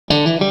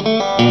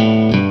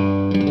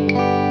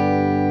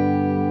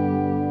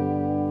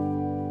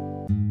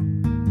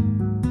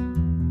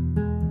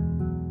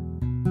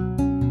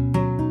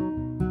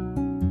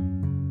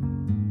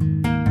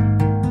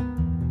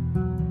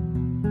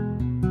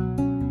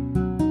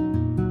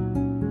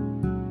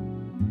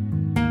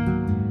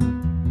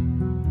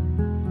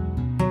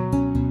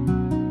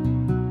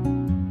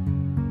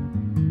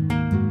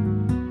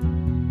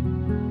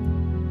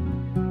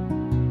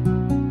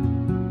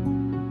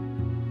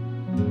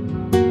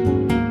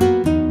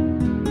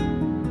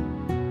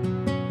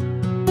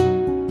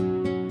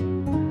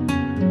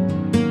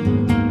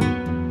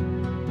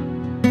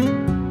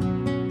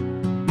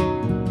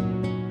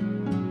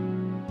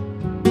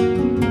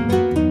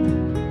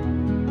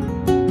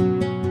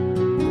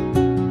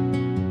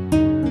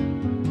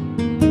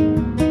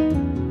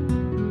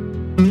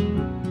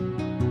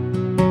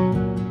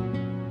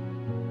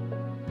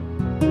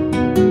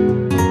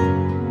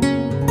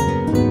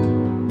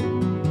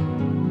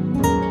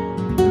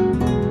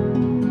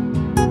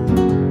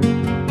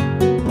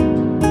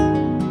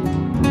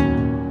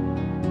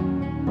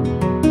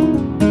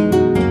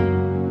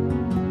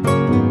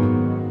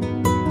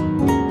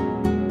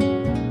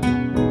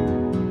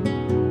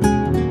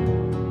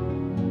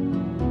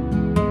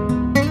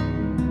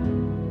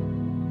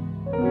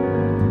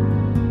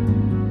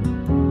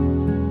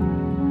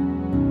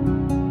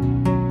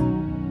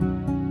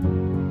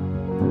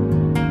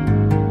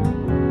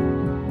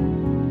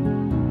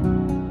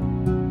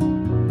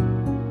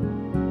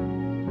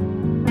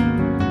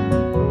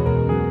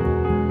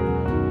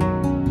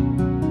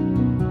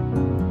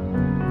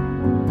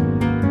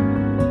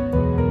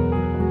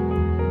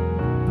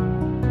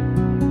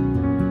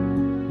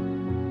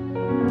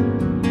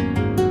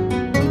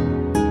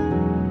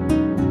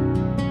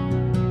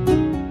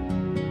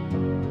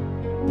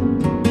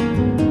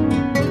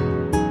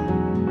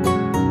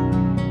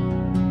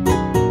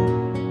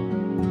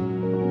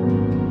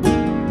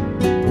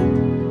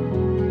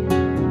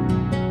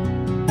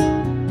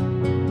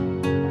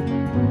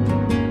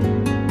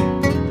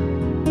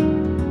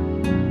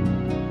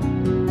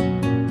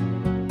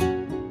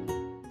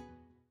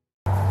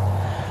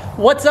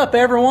What's up,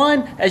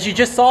 everyone? As you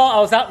just saw, I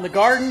was out in the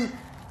garden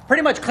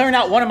pretty much clearing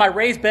out one of my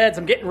raised beds.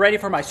 I'm getting ready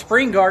for my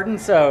spring garden,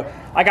 so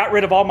I got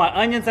rid of all my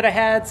onions that I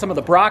had, some of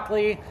the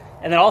broccoli,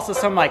 and then also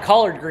some of my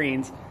collard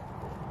greens.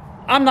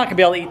 I'm not gonna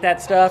be able to eat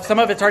that stuff. Some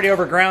of it's already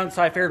overgrown,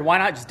 so I figured why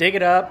not just dig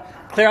it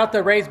up, clear out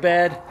the raised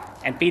bed,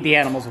 and feed the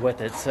animals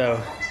with it.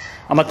 So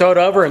I'm gonna throw it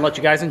over and let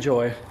you guys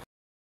enjoy.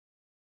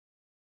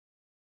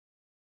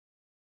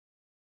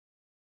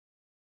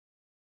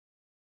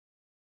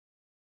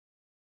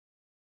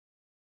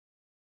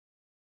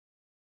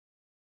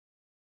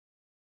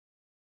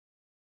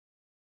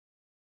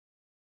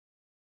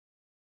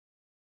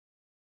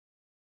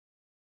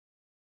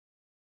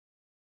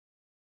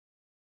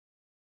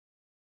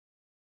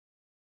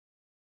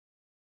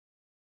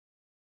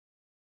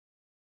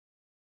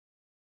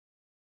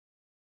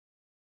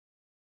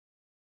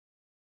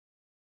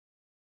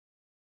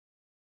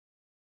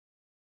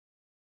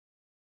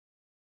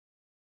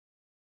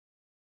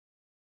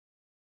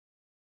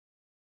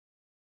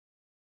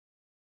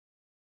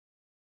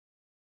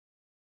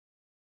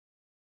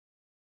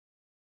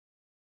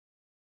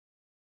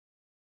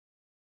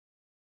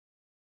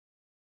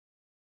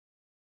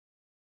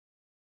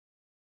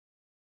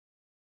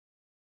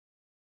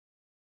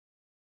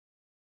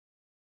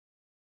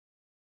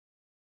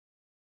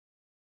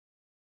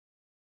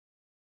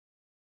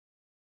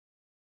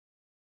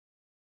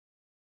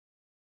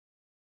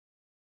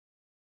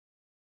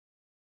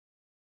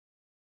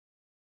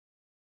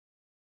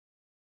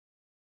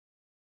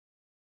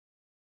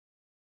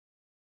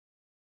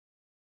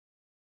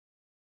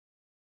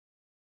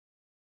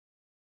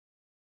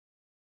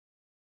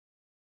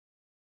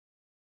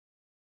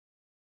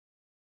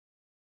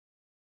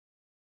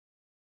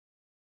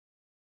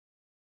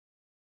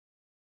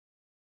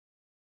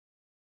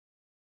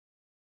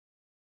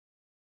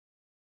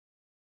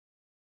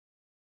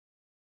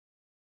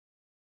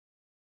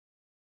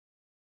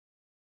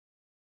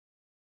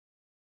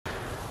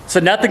 So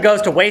nothing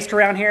goes to waste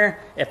around here.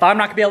 If I'm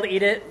not gonna be able to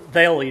eat it,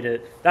 they'll eat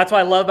it. That's what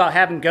I love about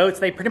having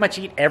goats. They pretty much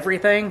eat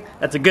everything.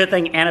 That's a good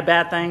thing and a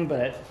bad thing,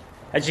 but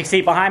as you can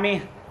see behind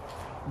me,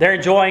 they're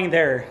enjoying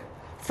their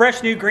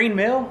fresh new green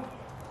meal.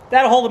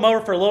 That'll hold them over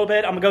for a little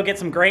bit. I'm gonna go get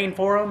some grain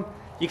for them.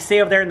 You can see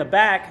over there in the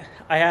back,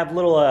 I have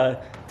little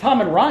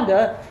Tom and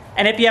Rhonda.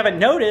 And if you haven't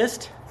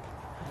noticed,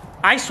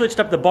 I switched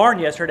up the barn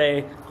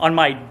yesterday on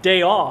my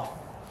day off.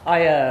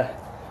 I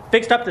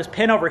fixed up this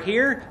pen over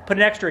here, put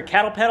an extra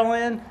cattle pedal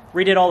in,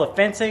 redid all the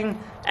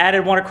fencing,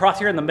 added one across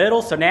here in the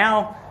middle, so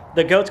now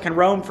the goats can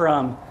roam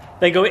from,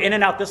 they go in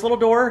and out this little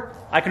door.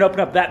 I can open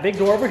up that big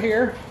door over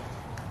here.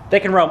 They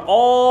can roam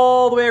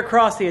all the way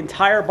across the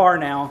entire barn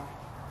now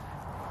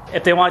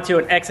if they want to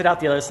and exit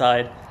out the other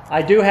side.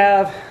 I do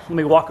have, let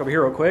me walk over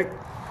here real quick,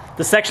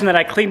 the section that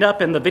I cleaned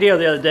up in the video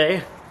the other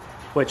day,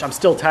 which I'm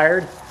still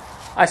tired.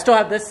 I still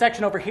have this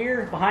section over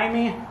here behind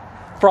me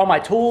for all my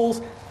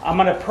tools. I'm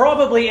gonna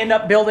probably end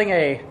up building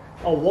a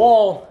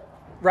wall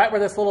right where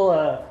this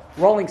little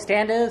rolling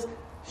stand is,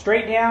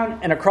 straight down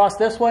and across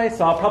this way.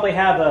 So I'll probably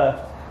have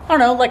a, I don't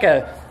know, like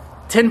a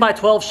 10 by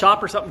 12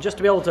 shop or something just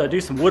to be able to do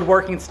some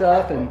woodworking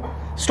stuff and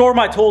store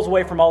my tools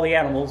away from all the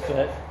animals.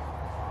 But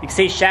you can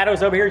see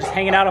shadows over here just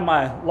hanging out on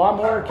my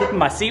lawnmower, keeping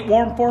my seat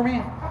warm for me.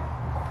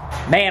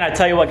 Man, I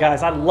tell you what,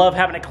 guys, I love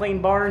having a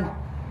clean barn.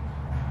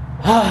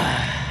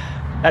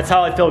 That's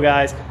how I feel,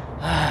 guys.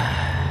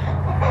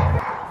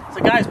 So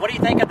guys, what do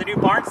you think of the new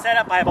barn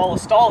setup? I have all the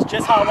stalls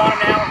just how I want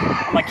them now.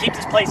 I'm gonna keep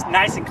this place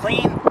nice and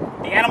clean.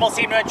 The animals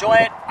seem to enjoy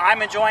it.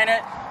 I'm enjoying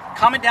it.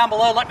 Comment down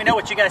below, let me know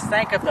what you guys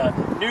think of the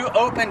new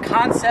open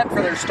concept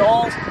for their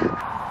stalls.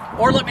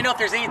 Or let me know if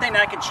there's anything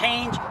that I can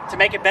change to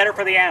make it better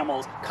for the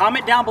animals.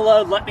 Comment down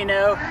below, let me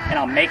know, and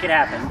I'll make it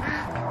happen.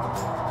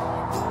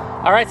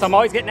 All right, so I'm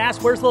always getting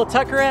asked, where's little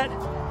Tucker at?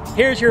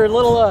 Here's your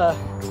little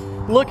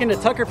look into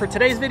Tucker for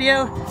today's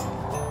video.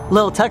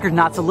 Little Tucker's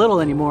not so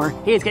little anymore.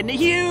 He is getting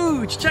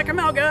huge. Check him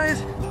out,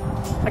 guys.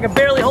 I can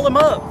barely hold him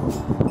up.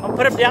 I'm gonna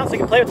put him down so he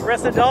can play with the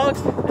rest of the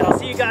dogs, and I'll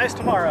see you guys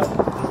tomorrow.